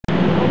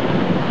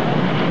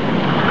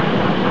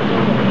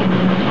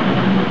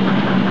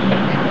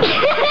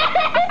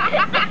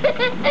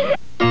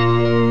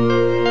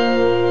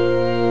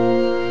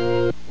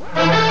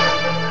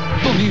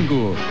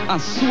a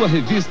sua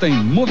revista em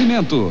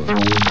movimento.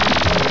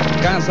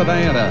 Casa da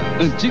Era,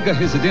 antiga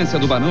residência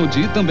do Barão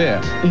de Itambé,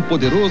 um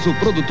poderoso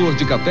produtor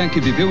de café que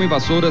viveu em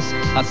Vassouras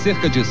há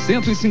cerca de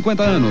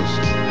 150 anos.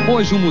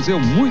 Hoje um museu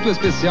muito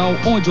especial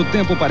onde o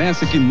tempo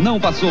parece que não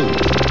passou.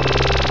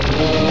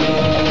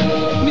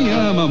 Me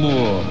Ama,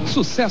 Amor,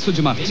 sucesso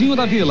de Martinho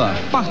da Vila,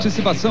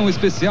 participação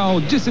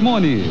especial de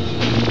Simone.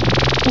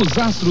 Os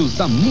astros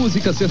da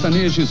música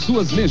sertaneja e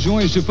suas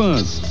legiões de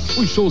fãs.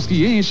 Os shows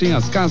que enchem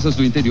as casas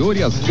do interior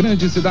e as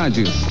grandes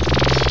cidades.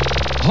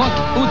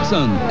 Rock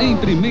Hudson, em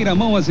primeira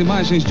mão as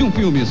imagens de um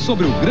filme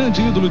sobre o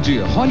grande ídolo de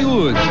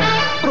Hollywood.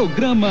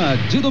 Programa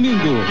de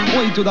domingo,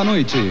 8 da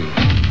noite.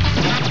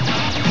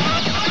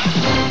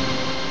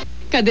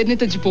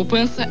 Caderneta de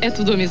poupança é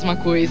tudo a mesma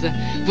coisa.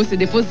 Você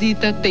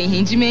deposita, tem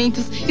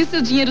rendimentos e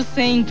seu dinheiro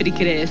sempre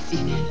cresce.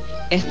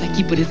 Esta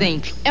aqui, por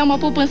exemplo, é uma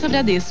poupança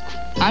Bradesco.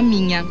 A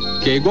minha.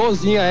 Que é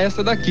igualzinha a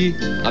essa daqui,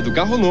 a do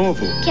carro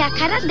novo. Que é a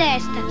cara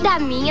desta, da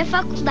minha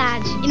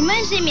faculdade. Irmã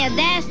gêmea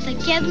desta,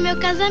 que é do meu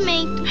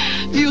casamento.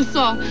 Viu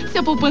só? Se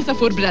a poupança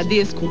for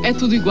Bradesco, é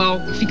tudo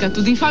igual. Fica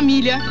tudo em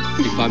família.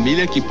 E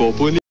família que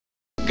poupa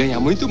ganha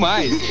muito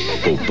mais.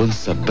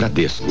 Poupança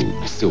Bradesco,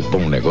 seu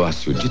bom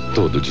negócio de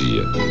todo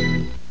dia.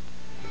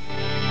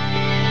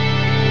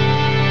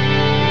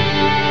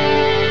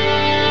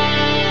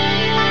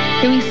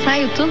 Eu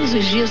ensaio todos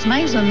os dias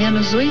mais ou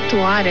menos 8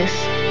 horas,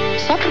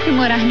 só para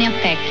aprimorar minha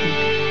técnica.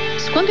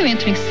 Mas quando eu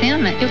entro em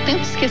cena, eu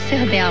tento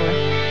esquecer dela,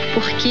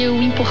 porque o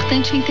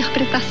importante é a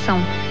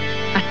interpretação.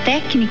 A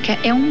técnica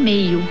é um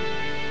meio.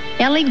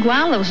 Ela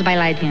iguala os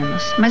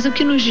bailarinos, mas o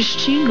que nos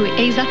distingue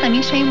é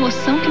exatamente a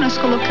emoção que nós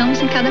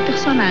colocamos em cada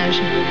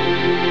personagem.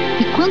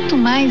 E quanto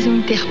mais eu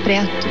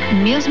interpreto o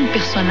mesmo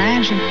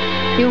personagem,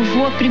 eu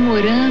vou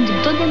aprimorando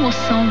toda a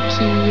emoção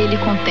que ele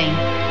contém.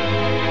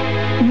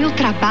 O meu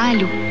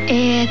trabalho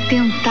é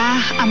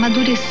tentar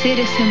amadurecer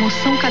essa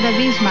emoção cada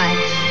vez mais.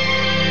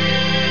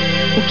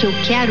 O que eu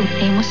quero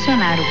é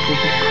emocionar o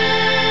público.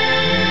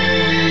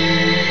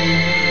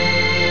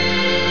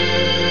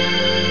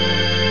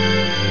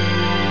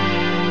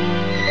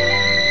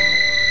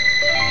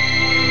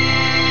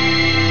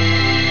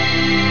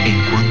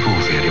 Enquanto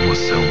houver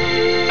emoção,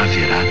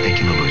 haverá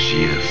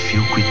tecnologia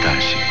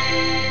Filco-Itachi.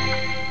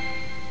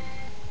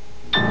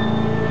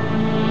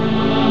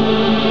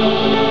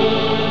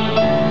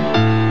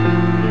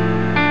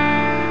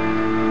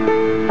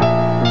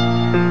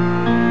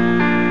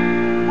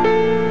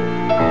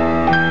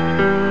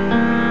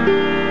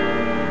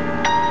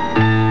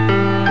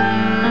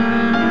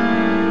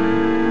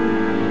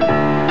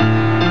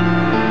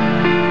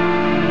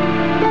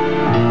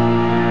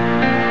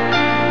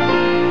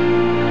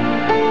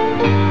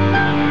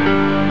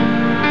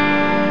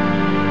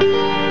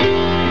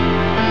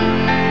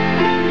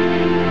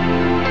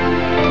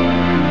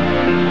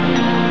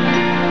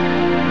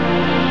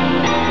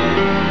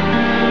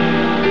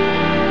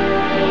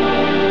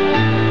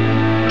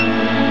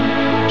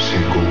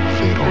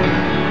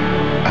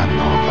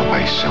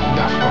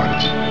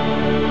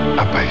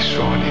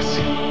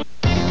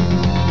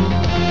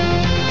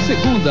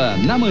 Segunda,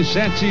 na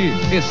Manchete,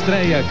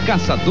 estreia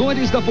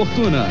Caçadores da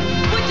Fortuna.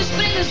 Muitos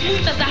prêmios,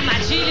 muitas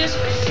armadilhas,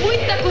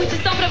 muita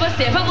curtição pra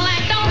você. Vamos lá,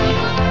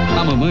 então?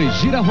 A mamãe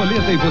gira a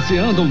roleta e você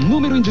anda o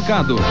número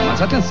indicado.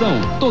 Mas atenção,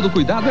 todo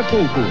cuidado é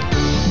pouco.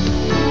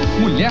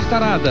 Mulher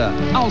tarada,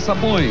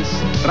 alçapões,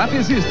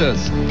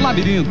 trapezistas,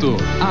 labirinto,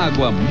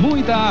 água,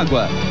 muita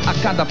água. A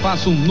cada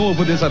passo um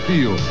novo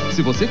desafio.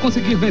 Se você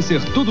conseguir vencer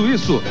tudo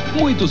isso,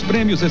 muitos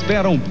prêmios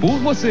esperam por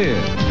você.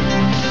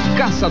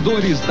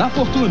 Caçadores da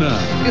Fortuna.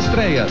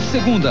 Estreia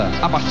segunda,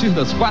 a partir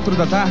das 4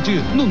 da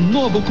tarde, no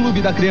novo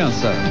Clube da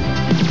Criança.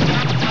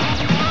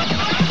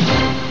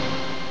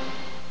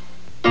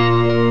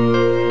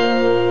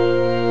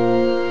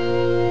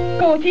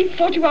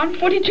 41,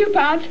 42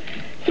 pounds,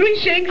 3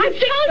 shillings and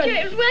 6 I told you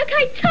it would work.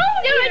 I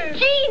told you. You're a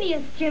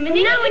genius, Jim. And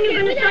now when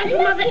you're going to sign for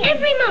Mother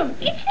every month.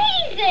 It's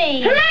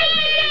easy.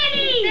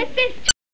 Hooray, Daddy!